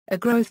A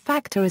growth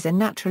factor is a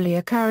naturally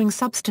occurring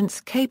substance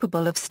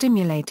capable of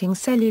stimulating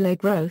cellular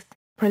growth,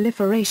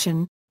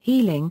 proliferation,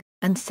 healing,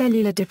 and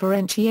cellular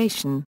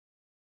differentiation.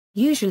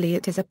 Usually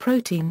it is a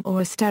protein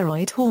or a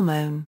steroid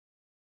hormone.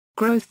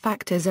 Growth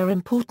factors are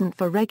important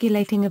for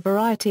regulating a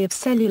variety of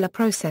cellular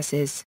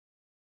processes.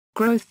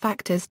 Growth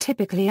factors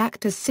typically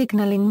act as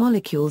signaling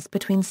molecules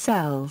between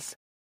cells.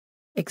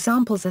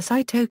 Examples are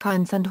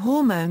cytokines and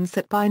hormones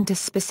that bind to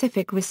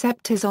specific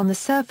receptors on the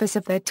surface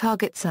of their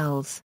target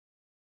cells.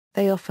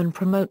 They often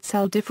promote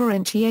cell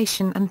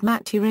differentiation and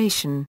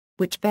maturation,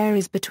 which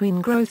varies between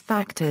growth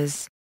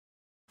factors.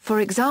 For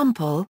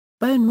example,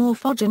 bone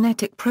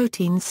morphogenetic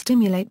proteins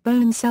stimulate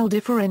bone cell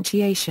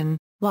differentiation,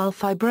 while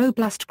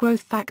fibroblast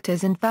growth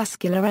factors and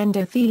vascular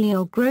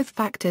endothelial growth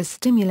factors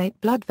stimulate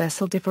blood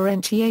vessel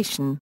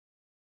differentiation.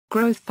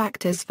 Growth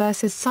factors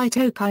versus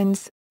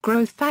cytokines.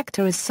 Growth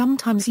factor is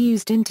sometimes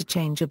used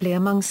interchangeably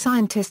among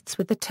scientists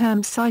with the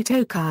term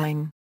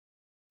cytokine.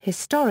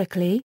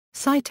 Historically,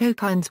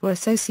 cytokines were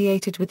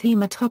associated with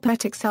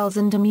hematopoietic cells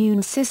and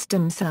immune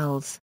system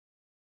cells.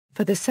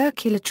 For the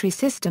circulatory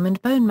system and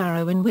bone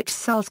marrow, in which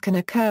cells can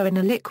occur in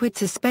a liquid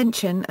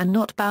suspension and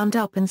not bound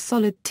up in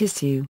solid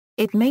tissue,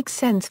 it makes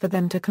sense for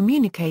them to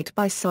communicate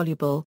by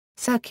soluble,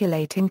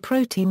 circulating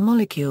protein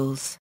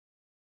molecules.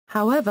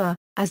 However,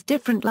 as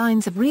different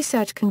lines of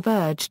research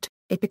converged,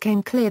 it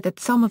became clear that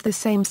some of the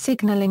same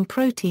signaling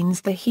proteins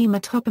the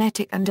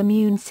hematopoietic and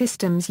immune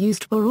systems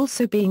used were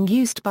also being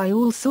used by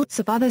all sorts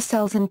of other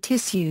cells and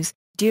tissues,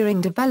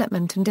 during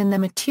development and in the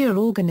mature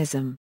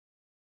organism.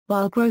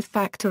 While growth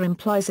factor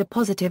implies a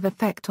positive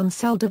effect on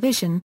cell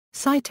division,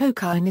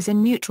 cytokine is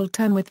in neutral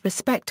term with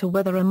respect to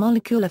whether a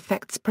molecule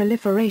affects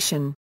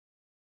proliferation.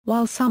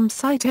 While some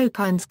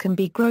cytokines can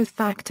be growth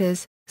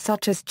factors,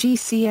 such as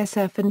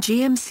GCSF and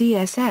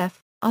GM-CSF,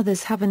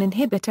 others have an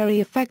inhibitory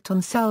effect on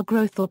cell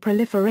growth or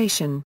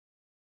proliferation.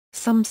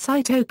 Some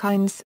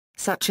cytokines,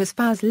 such as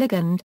Fas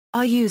ligand,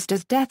 are used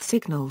as death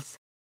signals.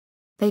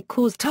 They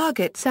cause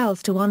target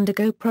cells to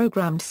undergo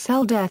programmed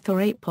cell death or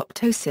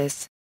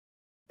apoptosis.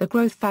 The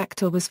growth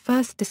factor was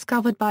first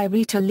discovered by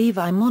Rita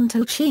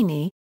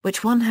Levi-Montalcini,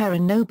 which won her a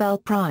Nobel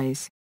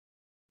Prize.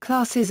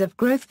 Classes of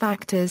growth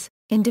factors.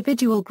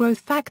 Individual growth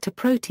factor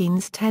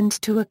proteins tend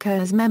to occur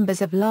as members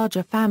of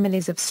larger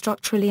families of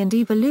structurally and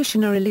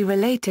evolutionarily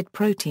related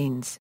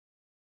proteins.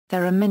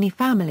 There are many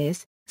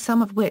families,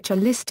 some of which are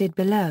listed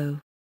below.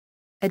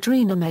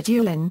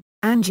 Adrenomedulin,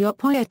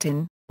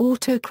 angiopoietin,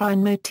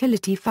 autocrine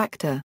motility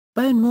factor,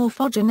 bone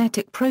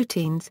morphogenetic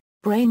proteins,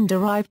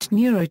 brain-derived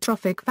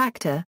neurotrophic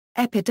factor,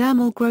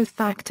 epidermal growth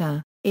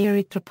factor,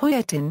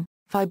 erythropoietin,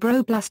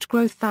 fibroblast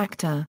growth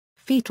factor,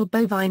 fetal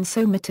bovine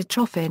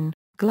somatotrophin,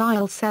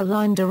 glial cell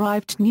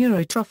line-derived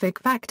neurotrophic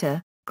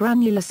factor,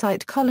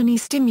 granulocyte colony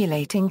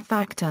stimulating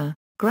factor,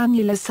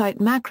 granulocyte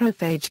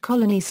macrophage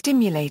colony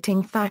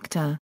stimulating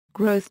factor,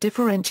 growth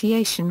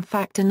differentiation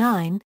factor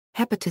 9,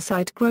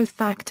 hepatocyte growth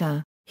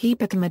factor,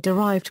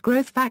 hepatomer-derived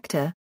growth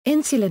factor,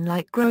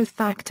 insulin-like growth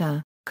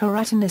factor,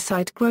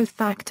 keratinocyte growth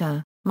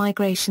factor,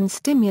 migration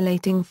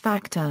stimulating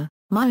factor,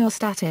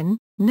 myostatin,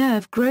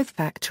 nerve growth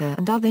factor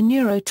and other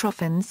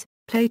neurotrophins,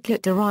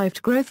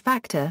 platelet-derived growth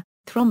factor,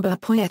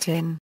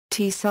 thrombopoietin,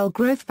 T-cell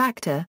growth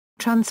factor,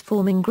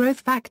 transforming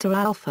growth factor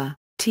alpha,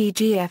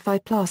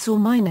 TGFI plus or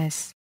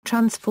minus,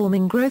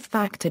 transforming growth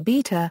factor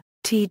beta,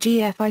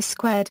 TGFI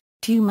squared,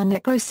 tumor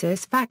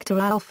necrosis factor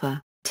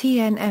alpha,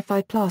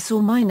 TNFI plus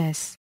or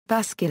minus,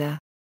 vascular.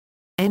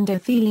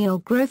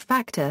 Endothelial growth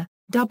factor,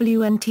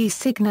 WNT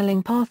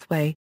signaling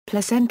pathway,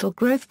 placental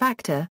growth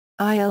factor,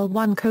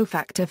 IL-1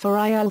 cofactor for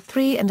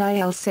IL-3 and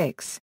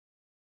IL-6.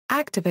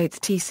 Activates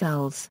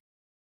T-cells.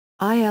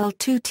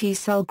 IL-2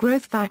 T-cell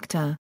growth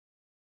factor.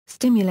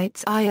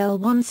 Stimulates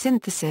IL-1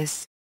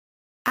 synthesis.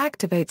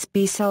 Activates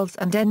B cells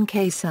and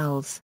NK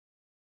cells.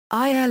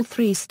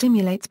 IL-3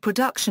 stimulates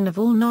production of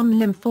all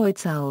non-lymphoid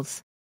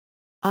cells.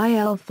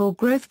 IL-4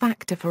 growth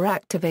factor for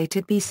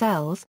activated B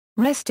cells,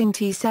 resting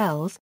T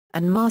cells,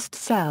 and mast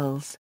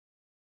cells.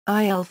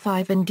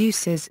 IL-5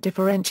 induces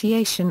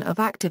differentiation of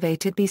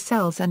activated B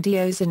cells and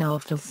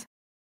eosinophils.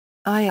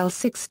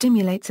 IL-6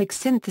 stimulates egg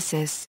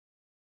synthesis.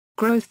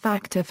 Growth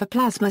factor for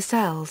plasma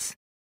cells.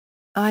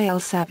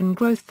 IL-7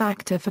 growth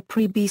factor for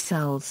pre-B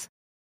cells.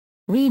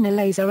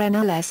 Renalase or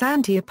NLS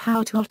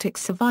anti-apoptotic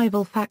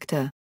survival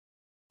factor.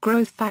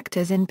 Growth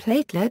factors in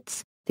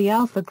platelets. The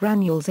alpha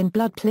granules in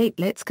blood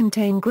platelets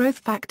contain growth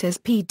factors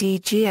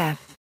PDGF,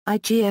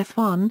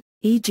 IGF-1,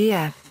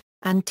 EGF,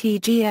 and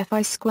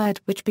TGFI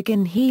squared which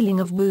begin healing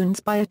of wounds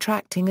by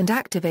attracting and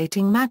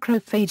activating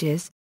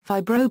macrophages,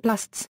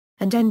 fibroblasts,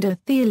 and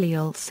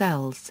endothelial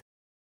cells.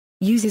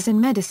 Uses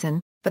in medicine.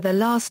 For the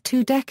last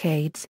 2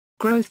 decades,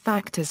 growth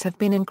factors have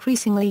been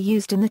increasingly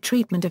used in the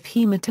treatment of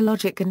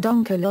hematologic and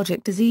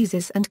oncologic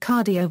diseases and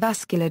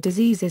cardiovascular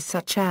diseases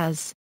such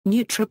as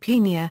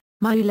neutropenia,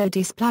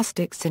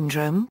 myelodysplastic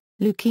syndrome,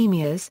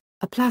 leukemias,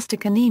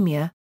 aplastic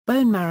anemia,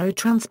 bone marrow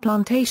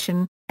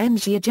transplantation,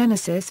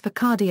 angiogenesis for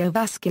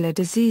cardiovascular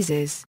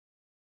diseases.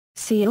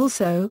 See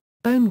also,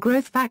 bone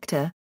growth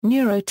factor,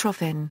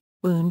 neurotrophin,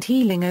 Wound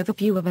healing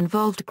overview of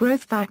involved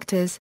growth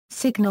factors,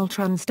 signal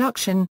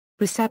transduction,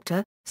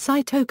 receptor,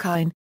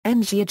 cytokine,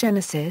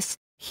 angiogenesis,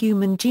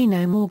 human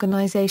genome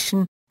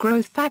organization,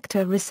 growth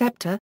factor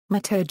receptor,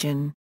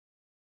 mitogen.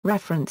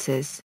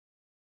 References.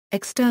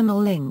 External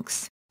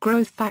links,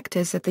 growth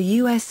factors at the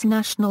U.S.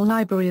 National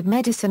Library of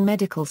Medicine.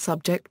 Medical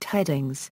subject headings.